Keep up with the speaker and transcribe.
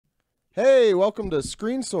Hey, welcome to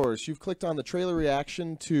Screen Source. You've clicked on the trailer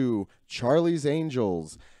reaction to Charlie's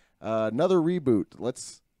Angels, another reboot.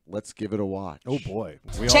 Let's give it a watch. Oh boy!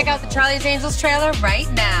 Check out the Charlie's Angels trailer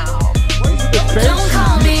right now. Don't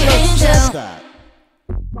call me angel. That.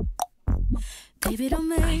 I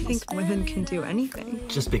think women can do anything.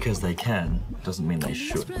 Just because they can doesn't mean they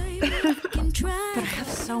should. But I have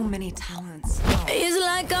so many talents. It's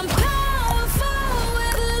like I'm powerful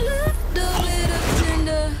with a little bit of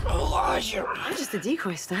tender. I'm just a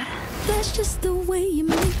decoy stud. That's just the way you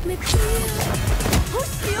make me feel. Who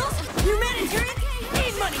steals humanitarian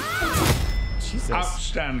aid money? Jesus.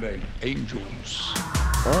 Outstanding angels.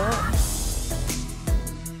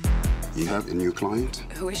 You have a new client?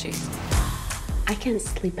 Who is she? I can't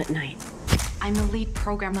sleep at night. I'm the lead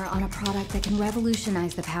programmer on a product that can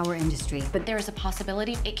revolutionize the power industry, but there is a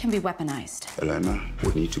possibility it can be weaponized. Elena,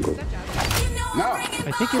 we need to go. Now!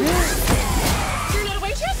 I think it is. You're not a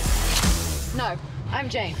waitress? No, I'm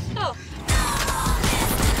Jane. Oh.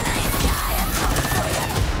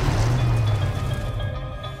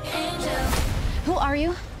 Who are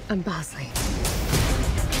you? I'm Bosley.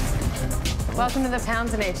 Welcome to the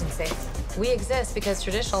Townsend Agency. We exist because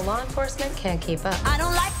traditional law enforcement can't keep up. I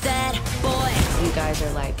don't like that, boy. You guys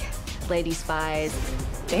are like lady spies.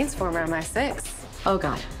 Jane's former MI6. Oh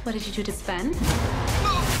God. What did you do to Sven?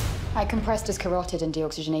 I compressed his carotid and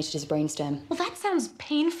deoxygenated his brainstem. Well, that sounds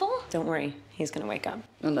painful. Don't worry, he's gonna wake up.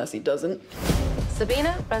 Unless he doesn't.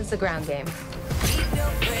 Sabina runs the ground game.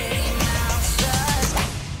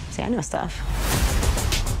 See, I know stuff.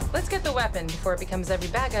 Let's get the weapon before it becomes every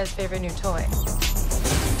bad guy's favorite new toy.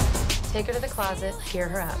 Take her to the closet, gear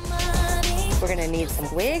her up. We're gonna need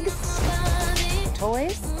some wigs,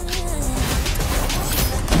 toys,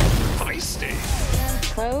 Feisty.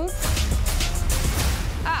 clothes.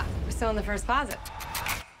 Ah, we're still in the first closet.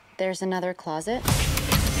 There's another closet.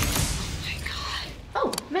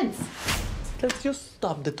 Oh, mints. Let's just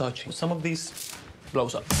stop the touching. Some of these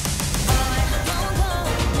blows up.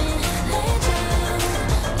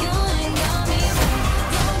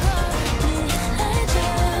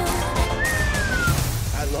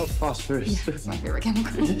 I love phosphorus. It's my favorite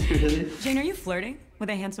chemical. Really? Jane, are you flirting with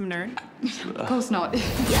a handsome nerd? Of course not.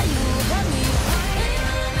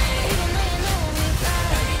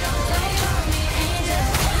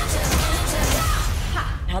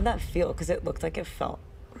 How'd that feel? Because it looked like it felt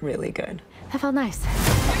really good. That felt nice.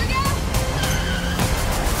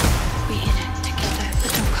 We in it together,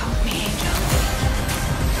 but don't call me angel.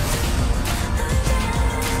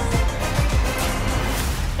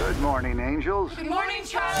 Good morning, angels. Good morning,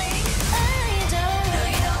 Charlie.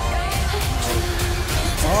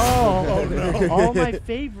 Oh no! All my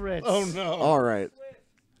favorites. Oh no! All right.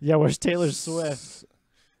 Yeah, where's Taylor Swift?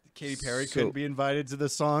 Katy Perry couldn't be invited to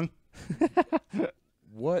this song.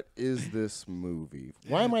 What is this movie?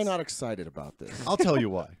 Why am I not excited about this? I'll tell you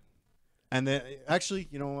why. And then, actually,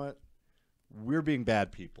 you know what? We're being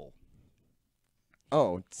bad people.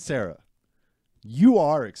 Oh, Sarah, you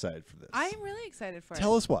are excited for this. I'm really excited for it.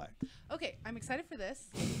 Tell us why. Okay, I'm excited for this.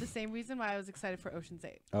 The same reason why I was excited for Ocean's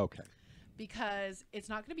 8. Okay. Because it's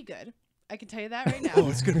not going to be good. I can tell you that right now. Oh,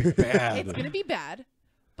 it's gonna be bad. It's going to be bad.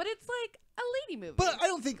 But it's like a lady movie. But I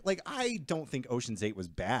don't think Ocean's 8 was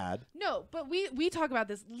bad. No, but we talk about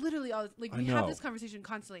this literally all like we have this conversation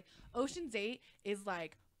constantly. Ocean's 8 is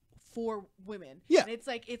like for women. Yeah. And it's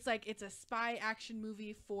a spy action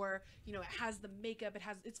movie for, you know, it has the makeup,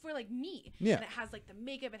 it's for like me. Yeah. And it has like the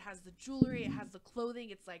makeup, it has the jewelry, it has the clothing,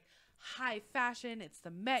 it's like high fashion, it's the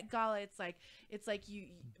Met Gala, it's like you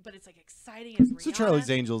but it's like exciting as Rihanna. So Charlie's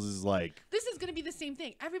Angels is like This is gonna be the same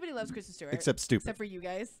thing. Everybody loves Kristen Stewart. Except stupid. Except for you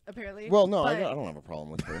guys, apparently. well, no, I But don't have a problem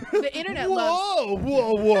with her. the internet loves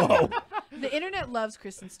whoa. the internet loves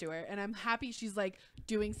Kristen Stewart, and I'm happy she's like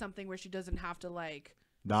doing something where she doesn't have to like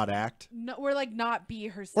Not act. no, or like not be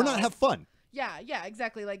herself Or not have fun. Yeah,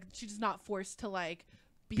 exactly. Like she's not forced to like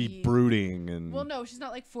Be brooding and well, no, she's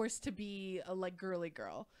not like forced to be a like girly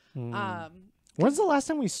girl. When's the last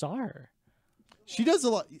time we saw her? she does a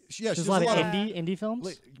lot. She She's does a lot of of indie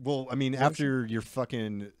films. Well, I mean, after you're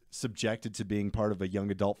fucking subjected to being part of a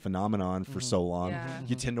young adult phenomenon for so long, Yeah.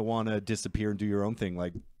 you tend to want to disappear and do your own thing.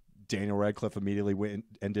 Like Daniel Radcliffe immediately went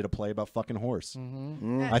and did a play about fucking horse.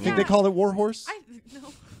 I think they called it War Horse. No.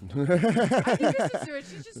 I think Kristen Stewart,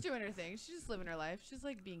 she's just doing her thing. She's just living her life. She's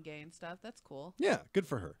like being gay and stuff. That's cool. Yeah, good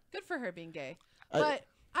for her. Good for her being gay. I- But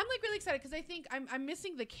I'm like really excited because I think I'm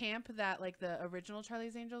missing the camp that like the original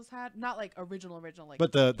Charlie's Angels had. Not like original like.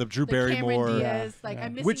 But the Drew Barrymore, Cameron Diaz, like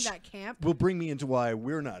I'm missing which that camp. will bring me into why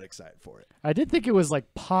we're not excited for it. I did think it was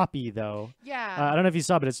like poppy though. Yeah. I don't know if you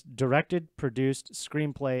saw, but it's directed, produced,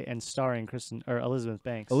 screenplay, and starring Elizabeth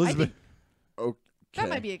Banks. Elizabeth. Okay. That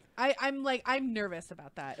might be. I'm nervous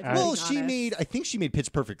about that. If I'm Well, being honest. I think she made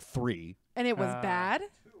Pitch Perfect 3. And it was bad.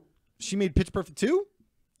 She made Pitch Perfect 2?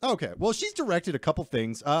 Okay. Well, she's directed a couple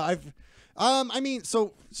things. I mean,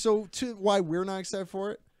 so to why we're not excited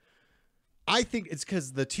for it, I think it's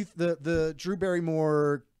because the Drew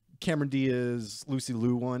Barrymore, Cameron Diaz, Lucy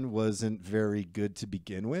Liu one wasn't very good to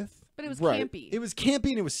begin with. But it was campy. It was campy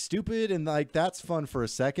and it was stupid and like that's fun for a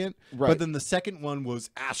second. Right. But then the second one was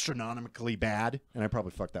astronomically bad, and I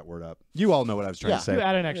probably fucked that word up. You all know what I was trying to say. You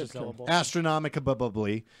add an extra syllable.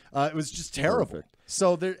 Astronomically. It was just terrible. Perfect.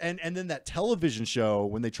 So there and then that television show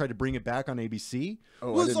when they tried to bring it back on ABC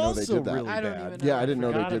was I didn't know also they did that. really I don't bad. even know. Yeah, I didn't know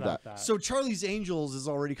they Forgot did about that. So Charlie's Angels is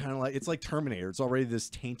already kind of like it's like Terminator. It's already this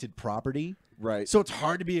tainted property. Right. So it's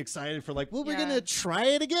hard to be excited for like, well, we're Yeah. gonna try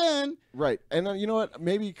it again. Right. And you know what?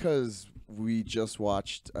 Maybe because we just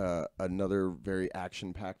watched another very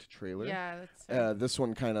action-packed trailer. Yeah, that's fair. This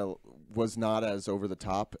one kind of was not as over the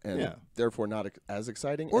top and Yeah. therefore not as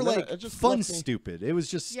exciting. Or And then like it just fun left me- stupid. It was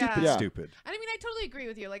just Yeah. stupid Yeah. stupid. And I mean, I totally agree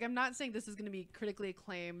with you. Like, I'm not saying this is going to be critically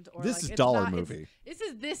acclaimed or This like, is it's dollar not- movie.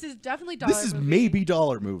 This is definitely dollar. This is movie. maybe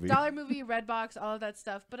dollar movie. Dollar movie, Redbox, all of that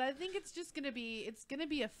stuff. But I think it's just gonna be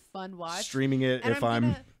a fun watch. Streaming it And if I'm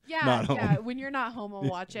gonna, yeah, not home. yeah. When you're not home, I'll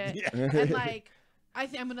watch it. Yeah. And like,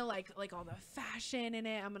 I'm gonna like all the fashion in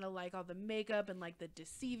it. I'm gonna like all the makeup and like the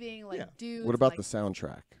deceiving dudes. What about like, the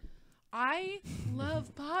soundtrack? I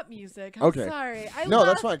love pop music. I'm Okay. sorry. No,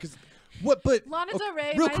 that's fine. Because What? But Lana Del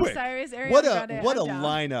Rey, real Miley quick, Cyrus, Ariana what a Grande. what I'm a down.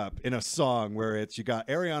 lineup in a song where it's you got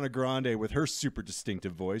Ariana Grande with her super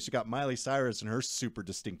distinctive voice, you got Miley Cyrus and her super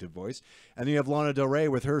distinctive voice, and then you have Lana Del Rey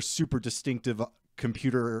with her super distinctive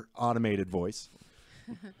computer automated voice.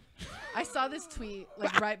 I saw this tweet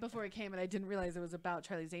like right before it came, and I didn't realize it was about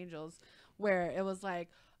Charlie's Angels, where it was like,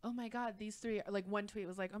 "Oh my God, these three." Like one tweet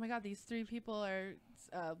was like, "Oh my God, these three people are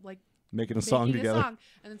like Making a song together."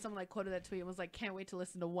 And then someone like quoted that tweet and was like, "Can't wait to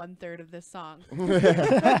listen to 1/3 of this song." Like,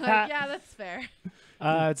 yeah, that's fair.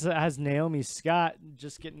 It has Naomi Scott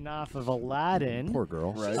just getting off of Aladdin. Poor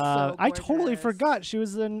girl. Right. So I totally gorgeous. forgot she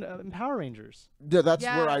was in Power Rangers. yeah, that's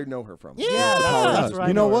Yeah. where I know her from. Yeah, that's where I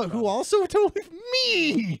you know know her what? from. Who also totally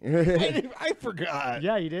me? I forgot.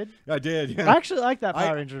 Yeah, you did. I did. Yeah. I actually like that I-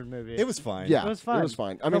 Power Rangers movie. It was fine. Yeah, it was fun. It was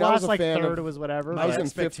fine. I The mean, I was last, a like fan third of. was whatever. I was but- in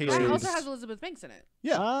fifth expectations. grade. It also has Elizabeth Banks in it.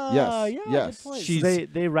 Yeah. Yeah, Yes, yeah, yes. good point. She's-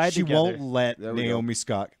 they ride she together. won't let There we go. Naomi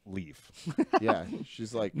Scott leave. Yeah,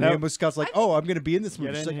 she's like, No. Naomi Scott's like, "Oh, I'm going to be in this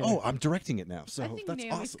movie." Get She's in like, here. "Oh, I'm directing it now." So I think that's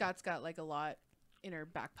Naomi awesome. Scott's got like a lot in her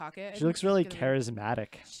back pocket. I She think looks she's really gonna be- charismatic.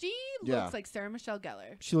 She Yeah. looks like Sarah Michelle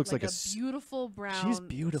Gellar. She looks like a a beautiful brown.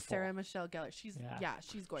 beautiful. Sarah Michelle Gellar. She's Yeah.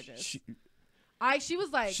 she's gorgeous. She- She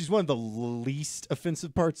was like She's one of the least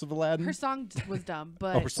offensive parts of Aladdin. her song was dumb,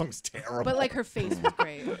 but Oh, her song's terrible. but like her face was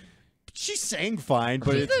great. She sang fine,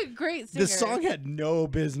 but She's it's, a great singer. the song had no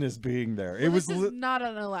business being there. It Well, was. this is not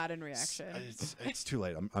an Aladdin reaction. It's too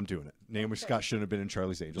late. I'm doing it. Naomi Scott shouldn't have been in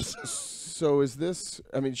Charlie's Angels. so is this?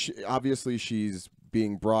 I mean, obviously she's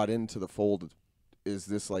being brought into the fold. Is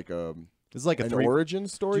this like a? It's like a an three. origin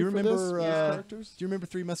story Do you for remember? this, Yeah. characters? Do you remember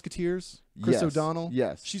Three Musketeers? Chris Yes, O'Donnell.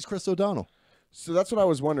 yes. she's Chris O'Donnell. So that's what I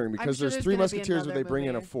was wondering because sure there's there's three gonna be Musketeers, but another they bring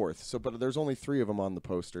in a movie. fourth. So, but there's only three of them on the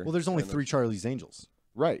poster. Well, there's only And three Charlie's Angels.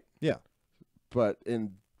 Right. Yeah. But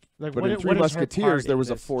in Like, but what in i- Three what is her Musketeers, part there in was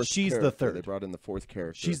a this? fourth. She's the character. third. They brought in the fourth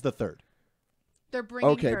character. She's the third. They're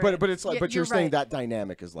bringing okay, her but in. it's like Yeah, but you're you're saying right. that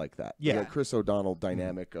dynamic is like that. Yeah. The Chris O'Donnell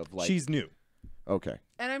dynamic of like She's new. okay.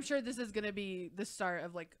 And I'm sure this is gonna be the start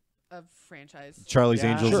of like a franchise. Charlie's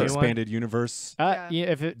Yeah. Angels Sure. expanded universe. Yeah,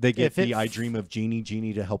 if it They get if it the I Dream of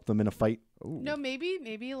Genie to help them in a fight. No,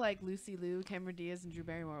 maybe like Lucy Liu, Cameron Diaz, and Drew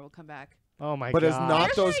Barrymore will come back. Oh my But god! as not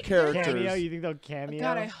There's those like- characters, cameo. You think they'll cameo?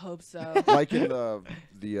 God, I hope so. like in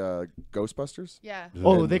the Ghostbusters. Yeah.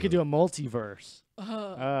 Oh, they could do a multiverse.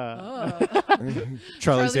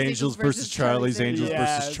 Charlie's Angels versus Charlie's Angels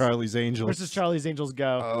versus Yes. Charlie's Angels. Versus Charlie's Angels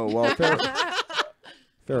Go. Oh well,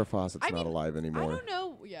 Farrah Fawcett's not alive I anymore. don't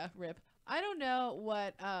know. Yeah, rip. I don't know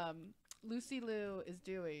what Lucy Liu is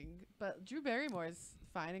doing, but Drew Barrymore is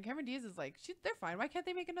fine, and Cameron Diaz is like, they're fine. Why can't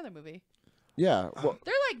they make another movie? Yeah. Well,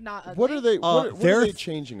 They're like not. Ugly. what are they? What they're are they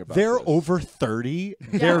changing about? They're this? over 30.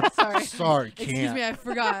 Yeah, They're sorry. can't. Excuse me, I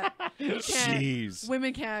forgot. You can't- Jeez.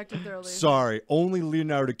 Women can't act if they're older. Sorry, only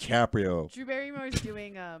Leonardo DiCaprio. Drew Barrymore is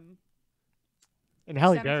doing And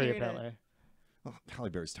Halle Santa Berry Clarita. apparently. Oh, Halle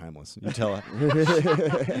Berry's timeless. You tell her.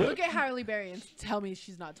 Look at Halle Berry and tell me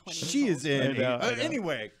she's not 20. She is in.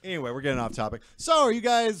 Anyway, we're getting off topic. So, are you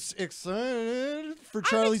guys excited for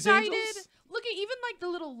Charlie's I'm excited. Angels? Look at even like the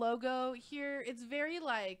little logo here. It's very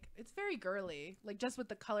it's very girly. Like just with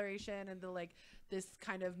the coloration and the like this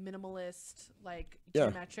kind of minimalist like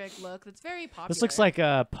geometric look. That's very popular. This looks like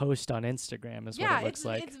a post on Instagram. Is what it looks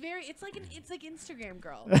like. It's like Instagram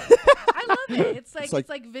girl. I love it. It's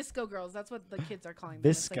like Visco girls. That's what the kids are calling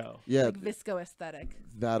them. Visco. Like Visco aesthetic.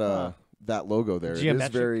 That that logo there it is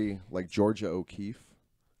very like Georgia O'Keeffe.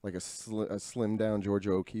 Like a slim down Georgia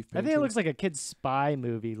O'Keeffe painting. I think it looks like a kid's spy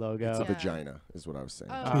movie logo. It's a vagina, is what I was saying.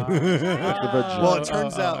 Well, it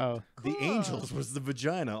turns out the Angels was the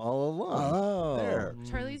vagina all along. Oh, there.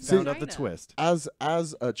 Charlie's found out the twist. As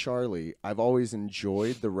a Charlie, I've always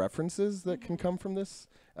enjoyed the references that can come from this.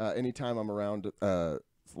 Anytime I'm around,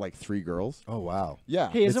 like 3 girls. Oh wow. Yeah.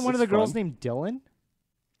 Hey, isn't one of the girls named Dylan?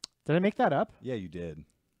 Did I make that up? Yeah, you did.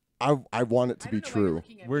 I want it to be true.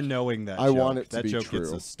 We're knowing that. I want it to that be joke true.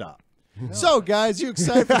 gets a stop. So, guys, you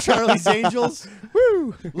excited for Charlie's Angels?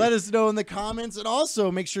 Woo! Let us know in the comments, and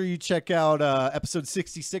also make sure you check out episode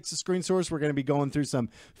 66 of Screen Source. We're going to be going through some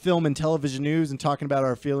film and television news and talking about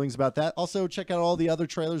our feelings about that. Also, check out all the other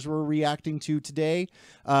trailers we're reacting to today.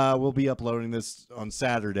 We'll be uploading this on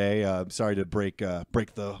Saturday. Sorry to break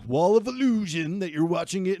the wall of illusion that you're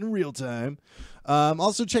watching it in real time.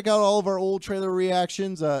 Also, check out all of our old trailer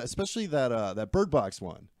reactions, especially that Bird Box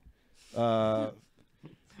one.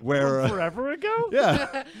 Where forever ago?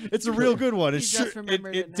 Yeah, it's a real good one.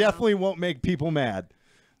 It definitely won't make people mad.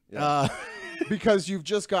 Yeah. Because you've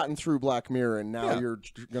just gotten through Black Mirror and now you're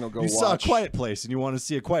gonna go. You watch. saw a Quiet Place and you want to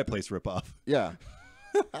see a Quiet Place ripoff. Yeah.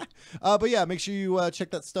 But yeah, make sure you check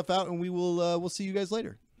that stuff out, and we'll see you guys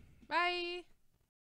later. Bye.